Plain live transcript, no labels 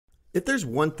If there's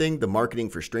one thing the marketing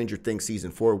for Stranger Things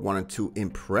Season 4 wanted to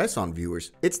impress on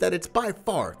viewers, it's that it's by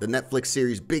far the Netflix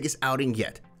series' biggest outing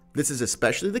yet. This is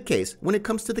especially the case when it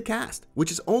comes to the cast, which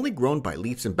has only grown by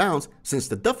leaps and bounds since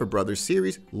the Duffer Brothers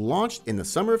series launched in the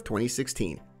summer of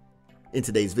 2016. In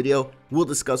today's video, we'll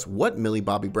discuss what Millie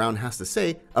Bobby Brown has to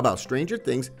say about Stranger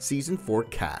Things Season 4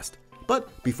 cast.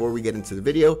 But before we get into the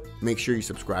video, make sure you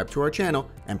subscribe to our channel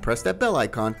and press that bell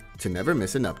icon to never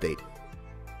miss an update.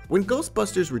 When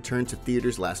Ghostbusters returned to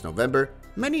theaters last November,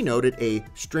 many noted a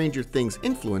Stranger Things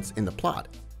influence in the plot,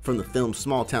 from the film's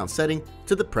small-town setting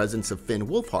to the presence of Finn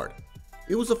Wolfhard.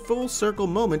 It was a full-circle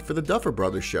moment for the Duffer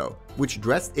Brothers show, which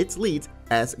dressed its leads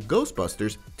as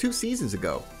Ghostbusters 2 seasons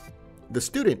ago. The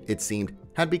student, it seemed,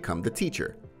 had become the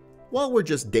teacher. While we're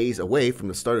just days away from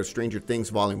the start of Stranger Things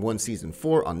Volume 1 Season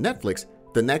 4 on Netflix,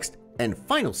 the next and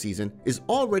final season is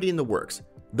already in the works,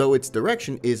 though its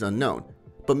direction is unknown.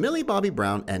 But Millie Bobby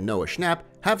Brown and Noah Schnapp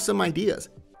have some ideas.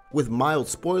 With mild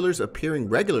spoilers appearing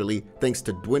regularly thanks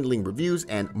to dwindling reviews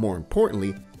and, more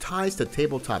importantly, ties to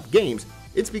tabletop games,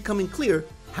 it's becoming clear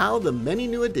how the many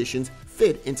new additions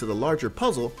fit into the larger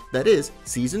puzzle that is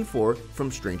Season 4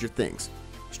 from Stranger Things.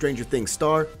 Stranger Things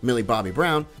star Millie Bobby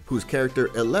Brown, whose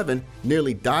character 11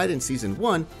 nearly died in Season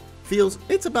 1, feels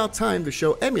it's about time the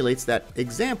show emulates that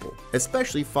example,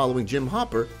 especially following Jim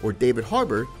Hopper or David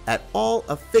Harbour at all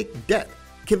a fake death,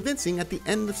 convincing at the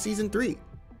end of Season 3.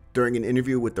 During an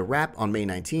interview with The Wrap on May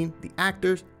 19, the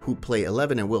actors, who play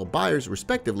Eleven and Will Byers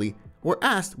respectively, were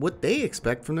asked what they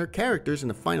expect from their characters in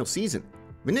the final season.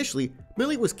 Initially,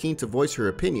 Millie was keen to voice her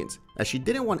opinions, as she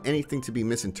didn't want anything to be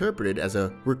misinterpreted as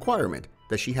a requirement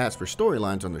that she has for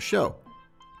storylines on the show.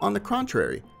 On the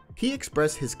contrary, he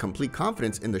expressed his complete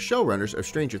confidence in the showrunners of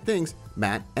Stranger Things,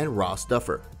 Matt and Ross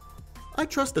Duffer. "I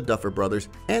trust the Duffer Brothers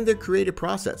and their creative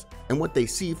process and what they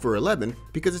see for 11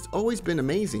 because it's always been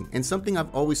amazing and something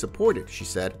I've always supported," she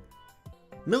said.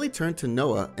 Millie turned to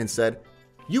Noah and said,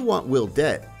 "You want Will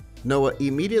dead." Noah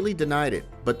immediately denied it,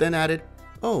 but then added,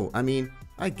 "Oh,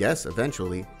 I guess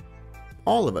eventually."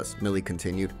 "All of us," Millie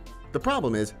continued. "The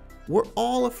problem is, we're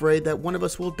all afraid that one of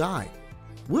us will die."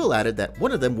 Will added that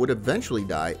one of them would eventually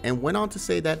die and went on to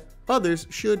say that others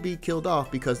should be killed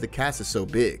off because the cast is so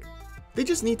big. "They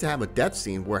just need to have a death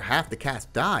scene where half the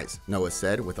cast dies," Noah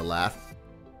said with a laugh.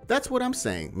 "That's what I'm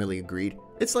saying," Millie agreed.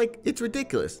 It's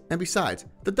ridiculous, and besides,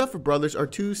 the Duffer Brothers are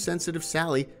two sensitive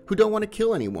Sally who don't want to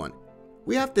kill anyone.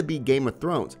 We have to be Game of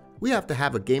Thrones. We have to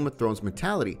have a Game of Thrones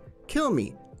mentality. Kill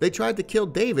me. They tried to kill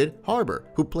David Harbour,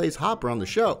 who plays Hopper on the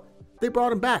show. They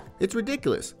brought him back. It's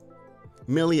ridiculous."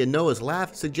 Millie and Noah's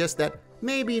laugh suggests that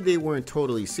maybe they weren't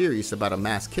totally serious about a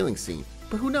mass killing scene,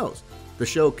 but who knows? The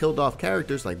show killed off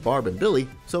characters like Barb and Billy,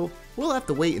 so we'll have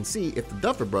to wait and see if the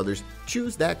Duffer Brothers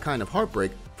choose that kind of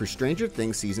heartbreak for Stranger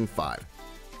Things Season 5.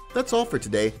 That's all for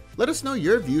today. Let us know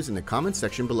your views in the comments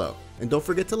section below, and don't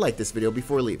forget to like this video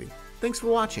before leaving. Thanks for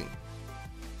watching.